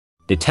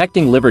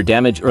detecting liver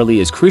damage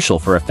early is crucial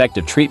for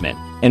effective treatment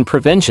and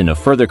prevention of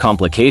further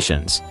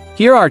complications.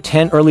 Here are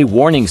 10 early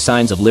warning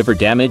signs of liver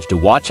damage to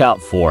watch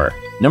out for.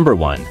 Number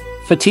 1.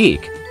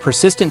 Fatigue.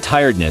 Persistent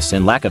tiredness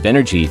and lack of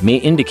energy may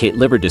indicate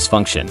liver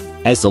dysfunction,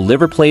 as the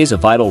liver plays a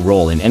vital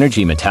role in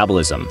energy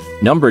metabolism.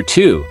 Number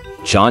 2.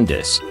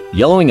 Jaundice.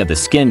 Yellowing of the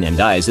skin and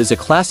eyes is a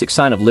classic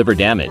sign of liver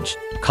damage,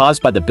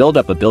 caused by the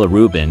buildup of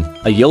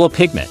bilirubin, a yellow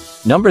pigment.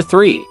 Number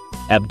 3.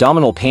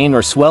 Abdominal pain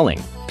or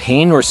swelling.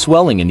 Pain or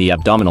swelling in the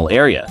abdominal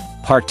area,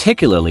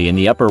 particularly in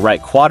the upper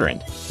right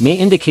quadrant, may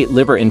indicate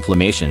liver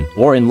inflammation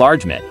or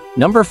enlargement.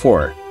 Number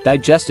 4.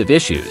 Digestive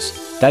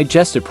issues.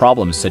 Digestive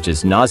problems such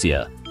as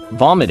nausea,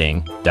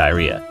 vomiting,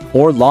 diarrhea,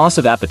 or loss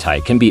of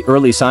appetite can be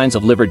early signs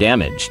of liver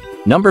damage.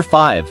 Number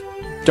 5.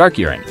 Dark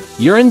urine.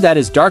 Urine that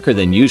is darker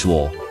than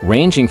usual,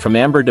 ranging from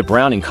amber to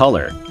brown in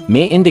color,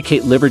 may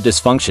indicate liver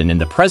dysfunction in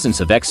the presence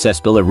of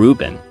excess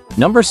bilirubin.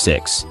 Number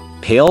 6.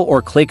 Pale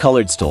or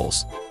clay-colored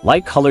stools.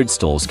 Light-colored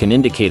stools can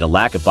indicate a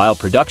lack of bile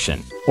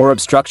production or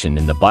obstruction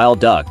in the bile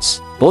ducts,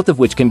 both of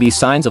which can be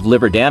signs of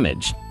liver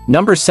damage.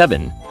 Number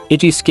 7.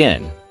 Itchy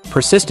skin.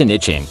 Persistent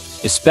itching,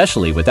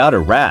 especially without a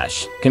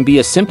rash, can be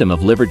a symptom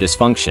of liver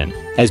dysfunction,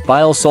 as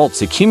bile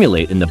salts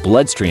accumulate in the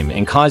bloodstream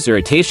and cause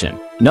irritation.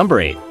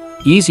 Number 8.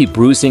 Easy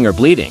bruising or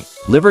bleeding.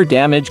 Liver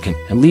damage can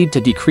lead to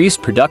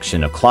decreased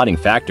production of clotting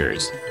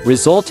factors,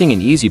 resulting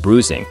in easy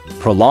bruising,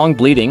 prolonged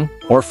bleeding,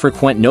 or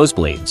frequent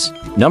nosebleeds.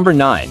 Number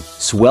 9.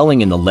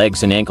 Swelling in the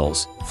legs and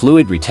ankles.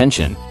 Fluid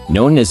retention,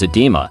 known as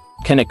edema,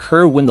 can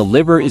occur when the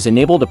liver is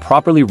unable to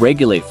properly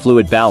regulate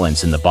fluid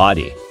balance in the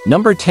body.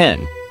 Number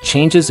 10.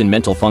 Changes in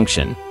mental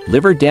function.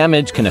 Liver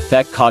damage can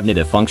affect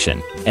cognitive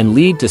function and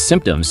lead to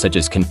symptoms such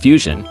as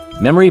confusion,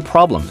 memory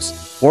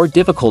problems, or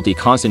difficulty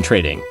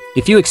concentrating.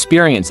 If you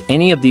experience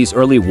any of these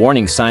early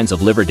warning signs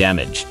of liver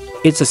damage,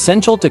 it's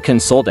essential to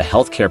consult a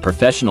healthcare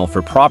professional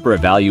for proper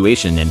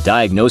evaluation and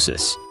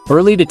diagnosis.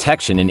 Early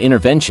detection and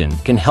intervention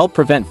can help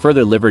prevent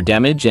further liver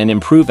damage and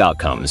improve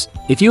outcomes.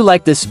 If you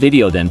like this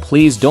video, then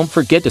please don't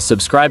forget to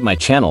subscribe my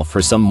channel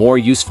for some more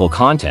useful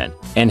content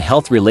and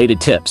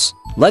health-related tips.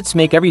 Let's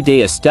make every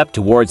day a step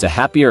towards a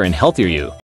happier and healthier you.